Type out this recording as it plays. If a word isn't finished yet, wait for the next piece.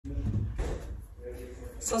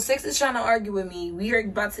So 6 is trying to argue with me. We are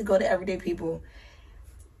about to go to Everyday People.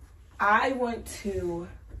 I want to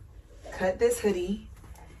cut this hoodie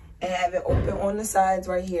and have it open on the sides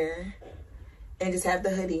right here. And just have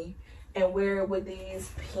the hoodie. And wear it with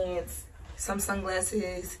these pants, some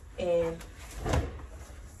sunglasses, and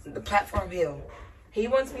the platform heel. He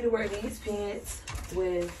wants me to wear these pants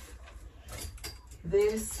with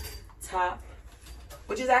this top,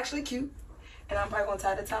 which is actually cute. And I'm probably gonna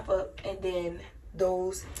tie the top up and then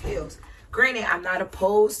those heels. Granted, I'm not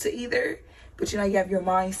opposed to either, but you know, you have your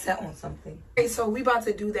mind set on something. Okay, so we about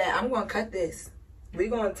to do that. I'm gonna cut this. We're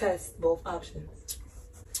gonna test both options.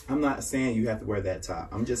 I'm not saying you have to wear that top.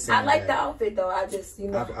 I'm just saying I like the outfit though. I just, you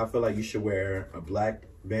know. I feel like you should wear a black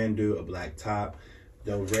bandeau, a black top,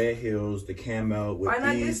 the red heels, the camo with why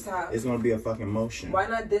not these. This top? It's gonna be a fucking motion. Why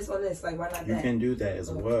not this on this? Like, why not that? You can do that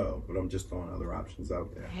as well, but I'm just throwing other options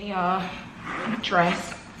out there. Hey y'all,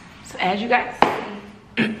 dress. So as you guys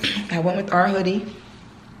see, I went with our hoodie.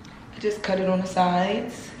 I just cut it on the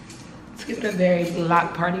sides to give it a very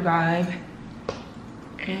block party vibe.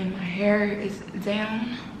 And my hair is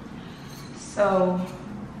down. So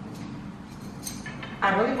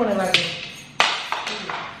I really want to like,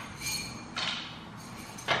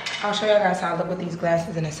 I'll show y'all guys how I look with these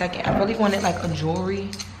glasses in a second. I really wanted like a jewelry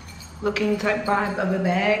looking type vibe of a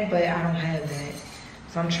bag, but I don't have that.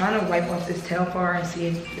 So I'm trying to wipe off this Telfar and see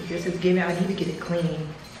if this is giving. I need to get it clean.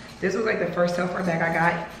 This was like the first Telfar bag I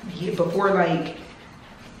got before like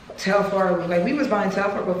Telfar, like we was buying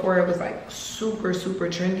Telfar before it was like super, super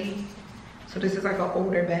trendy. So this is like an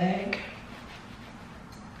older bag.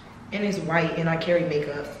 And it's white and I carry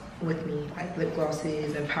makeup with me, like lip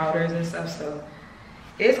glosses and powders and stuff. So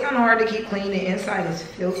it's kind of hard to keep clean. The inside is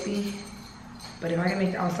filthy. But if I can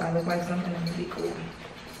make the outside look like something, that would be cool.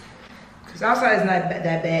 Because the outside is not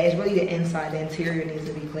that bad. It's really the inside. The interior needs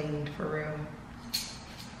to be cleaned for real.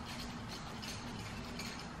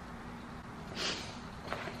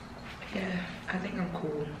 Yeah, I think I'm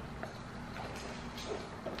cool.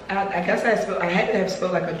 I guess I had to have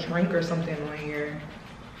spilled like a drink or something on here.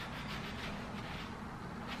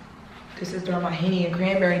 This is during my Henny and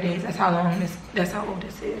Cranberry days. That's how old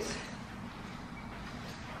this is.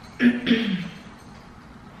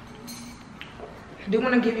 I do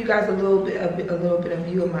want to give you guys a little bit of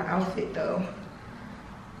view of my outfit though.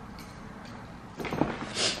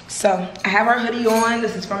 So I have our hoodie on.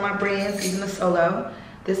 This is from my brand, Season of Solo.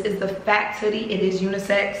 This is the Fact hoodie. It is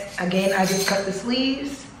unisex. Again, I just cut the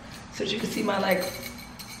sleeves so that you can see my like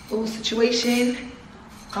little situation.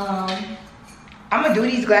 I'm gonna do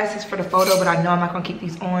these glasses for the photo, but I know I'm not gonna keep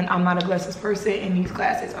these on. I'm not a glasses person, and these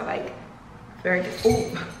glasses are like very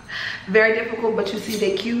difficult, but you see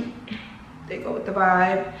they cute. They go with the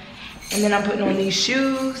vibe. And then I'm putting on these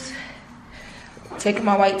shoes, taking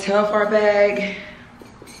my white Telfar bag.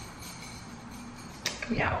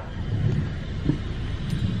 Yeah.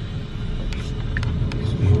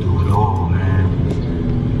 Do it all,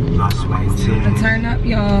 man. Lost weight, Turn up,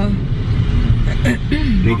 y'all.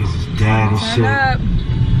 Niggas is dead and shit. Turn up.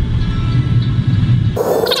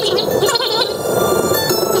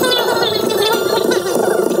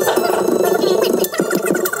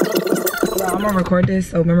 I'm gonna record this.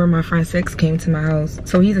 So remember my friend 6 came to my house.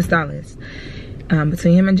 So he's a stylist.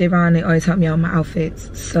 Between him and Javon, they always help me out with my outfits.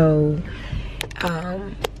 So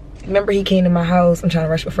remember he came to my house. I'm trying to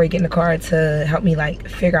rush before he get in the car to help me like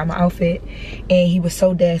figure out my outfit. And he was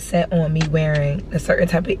so dead set on me wearing a certain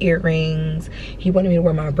type of earrings. He wanted me to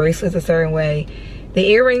wear my bracelets a certain way. The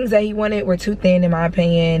earrings that he wanted were too thin in my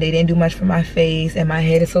opinion. They didn't do much for my face and my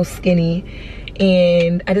head is so skinny.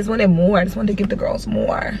 And I just wanted more. I just wanted to give the girls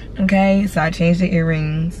more. Okay, so I changed the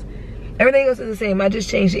earrings. Everything else is the same. I just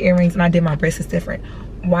changed the earrings and I did my bracelets different.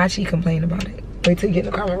 Watch he complain about it. Wait till you get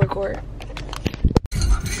in the car and record.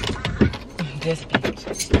 This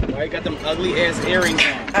bitch. Why you got them ugly ass earrings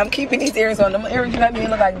on? I'm keeping these earrings on. Them earrings you got me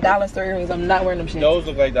look like dollar store earrings. I'm not wearing them shit. Those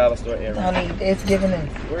look like dollar store earrings. Honey, it's giving this.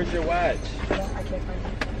 Where's your watch? I can't find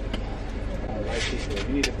it. Oh, right here.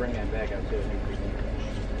 You need to bring that back out to me.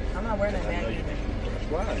 I'm not wearing that bag either.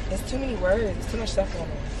 Why? There's too many words. There's too much stuff on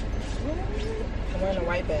there. I'm wearing a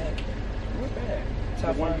white bag. What bag?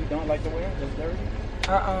 Top The one one. you don't like to wear? That's dirty?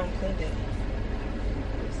 I cleaned it.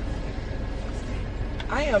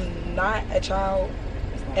 I am not a child.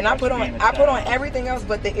 And I put on everything else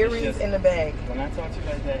but the earrings in the bag. When I talk to you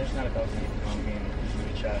like that, it's not about being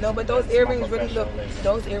a child. No, but those earrings really did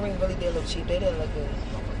look cheap. They didn't look good.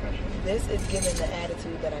 This is giving the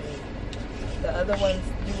attitude that I need. The other ones,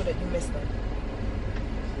 you missed them.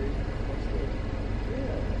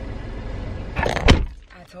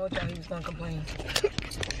 I told y'all he was gonna complain.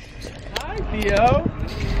 Hi, Theo.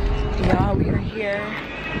 Y'all, we are here.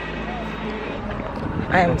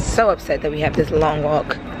 I am so upset that we have this long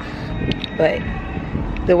walk, but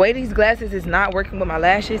the way these glasses is not working with my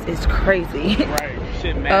lashes is crazy. Right.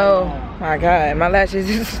 Shit, man. Oh my god, my lashes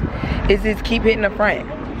is just keep hitting the front.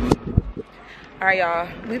 All right, y'all,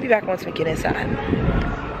 we'll be back once we get inside.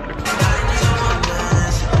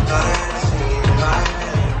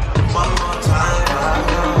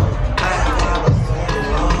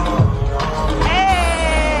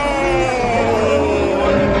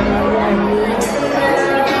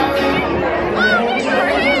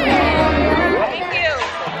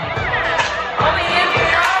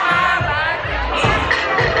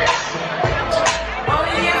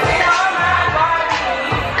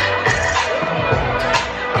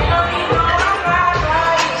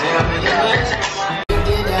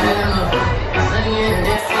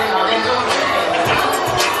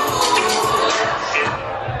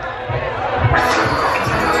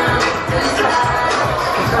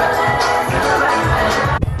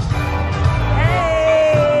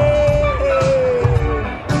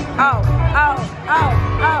 Oh.